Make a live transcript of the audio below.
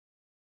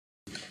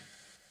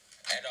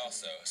And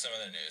also, some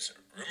other news.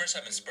 Rumors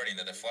have been spreading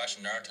that the Flash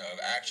and Naruto have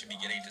actually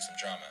been getting into some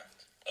drama.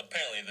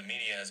 Apparently, the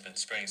media has been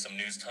spreading some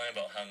news talking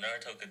about how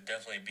Naruto could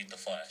definitely beat the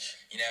Flash.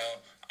 You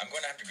know, I'm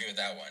going to have to agree with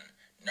that one.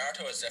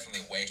 Naruto is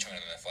definitely way stronger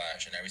than the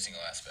Flash in every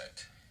single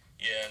aspect.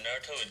 Yeah,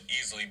 Naruto would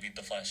easily beat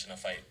the Flash in a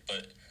fight,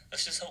 but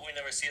let's just hope we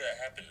never see that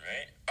happen,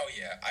 right? Oh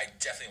yeah, I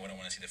definitely wouldn't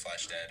want to see the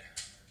Flash dead.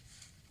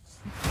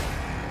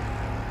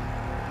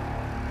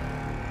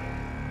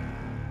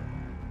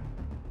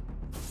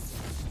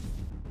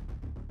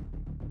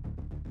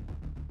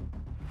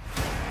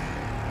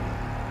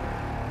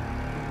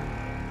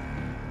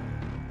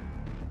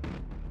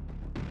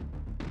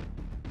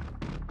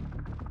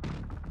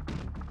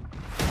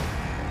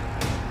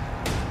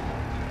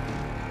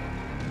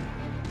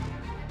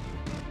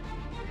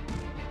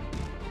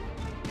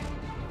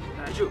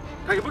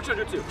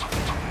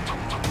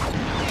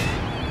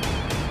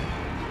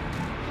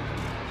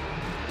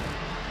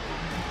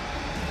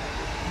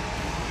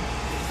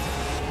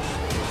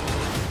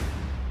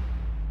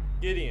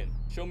 Gideon,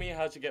 show me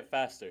how to get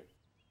faster.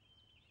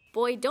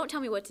 Boy, don't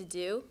tell me what to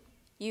do.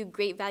 You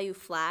great value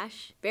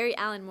Flash. Barry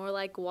Allen more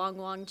like Wong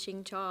Wong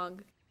Ching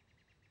Chong.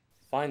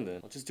 Fine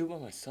then, I'll just do it by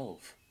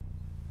myself.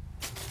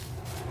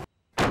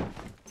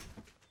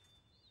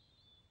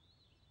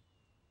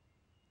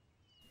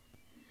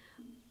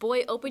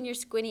 Boy, open your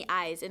squinty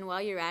eyes, and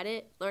while you're at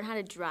it, learn how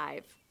to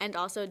drive. And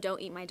also, don't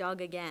eat my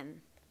dog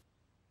again.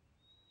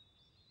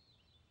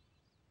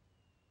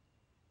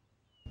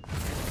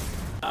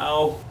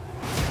 Ow.